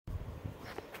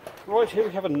Right, here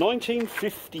we have a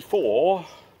 1954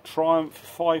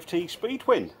 Triumph 5T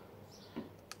Speedtwin.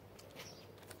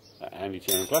 Handy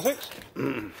Tiernan Classics.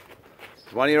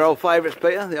 One of your old favourites,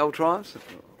 Peter, the old Triumphs?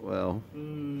 Well,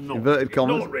 inverted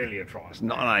commas. Not really a Triumph. It's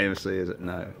not an AMC, is it?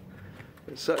 No.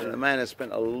 But certainly the man has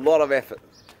spent a lot of effort.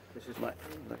 This is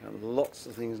lots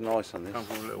of things nice on this. Comes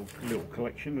from a little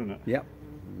collection, isn't it? Yep.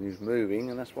 He's moving,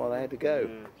 and that's why they had to go.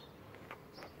 Yeah.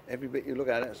 Every bit you look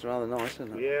at it, it's rather nice,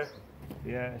 isn't it? Yeah.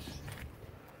 Yes.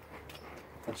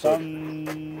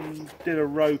 Did a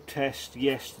road test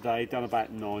yesterday, done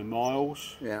about 9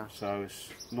 miles. Yeah. So it's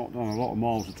not done a lot of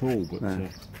miles at all, but no.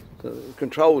 So the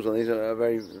controls on these are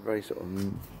very, very sort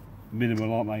of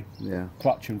minimal, aren't they? Yeah.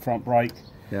 Clutch and front brake.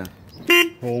 Yeah.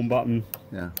 Horn button.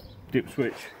 Yeah. Dip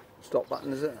switch. Stop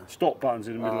button, is it? Stop button's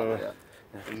in the middle of yeah.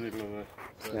 In the middle of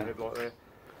the headlight there.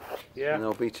 Yeah. And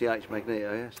BTH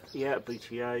magneto, yes. Yeah,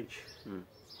 BTH.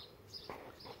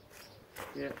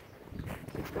 Yeah.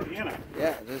 You know.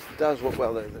 Yeah, it does work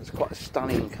well. It's quite a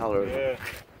stunning colour. Yeah.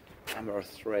 Hammer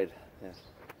thread. Yes.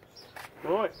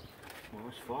 Right. Well,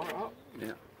 let's fire it up.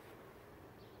 Yeah.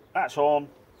 That's on.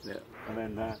 Yeah. And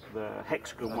then the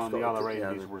hexagon one, the other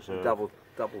end is reserved.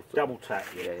 Double tap.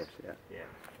 Yeah. Yeah. Yes. Yeah. Yeah.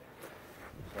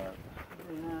 So.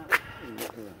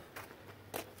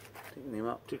 Ticking him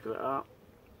up. Tickle it up.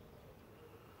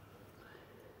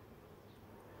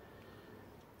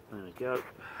 There we go.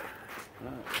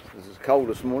 Right. This is cold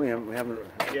this morning. We haven't.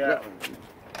 Yeah.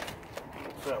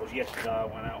 So that was yesterday. I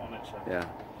went out on it. So. Yeah.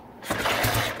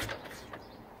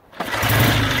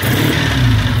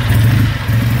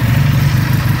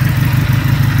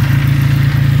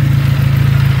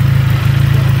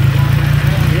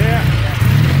 Yeah.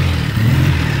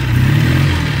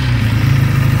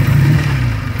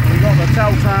 We got the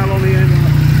telltale on the end.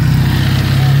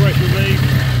 Pressure lead.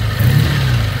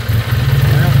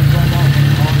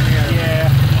 Yeah.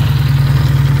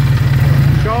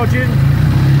 Charging.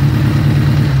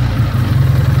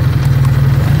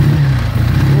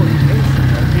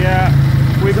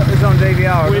 Yeah. We've got this on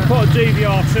DVR. We put a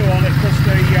DVR2 on it because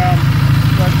the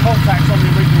contacts on the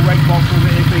original reg box were a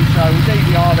bit iffy, so we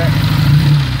DVR'd it.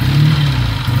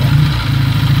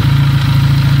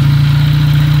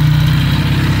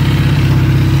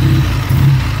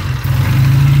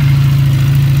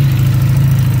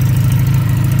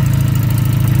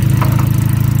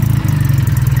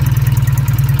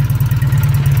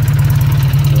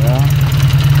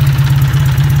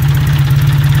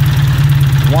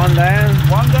 One down,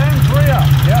 3 up.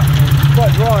 Yeah, it's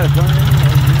quite dry.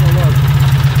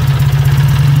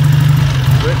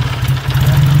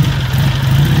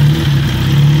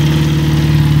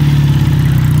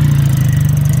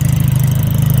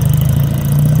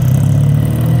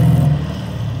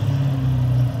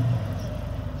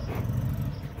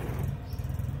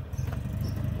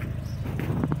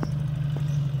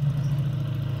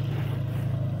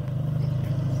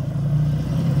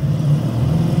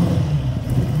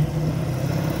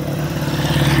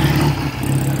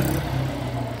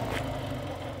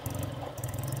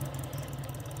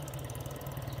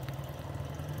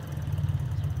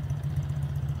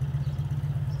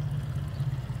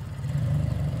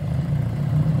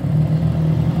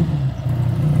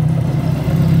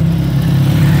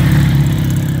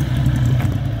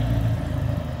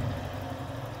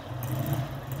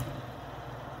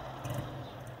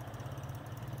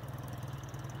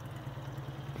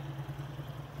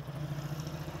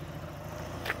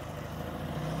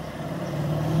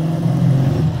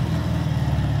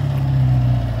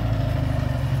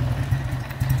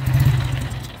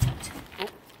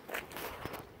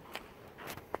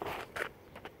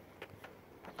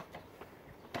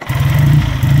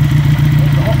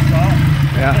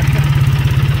 Yeah.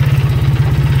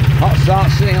 Hot start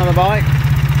sitting on the bike.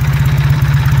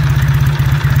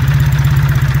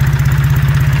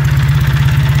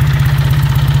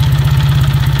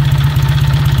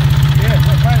 Yeah,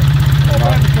 not bad.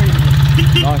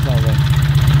 Nice old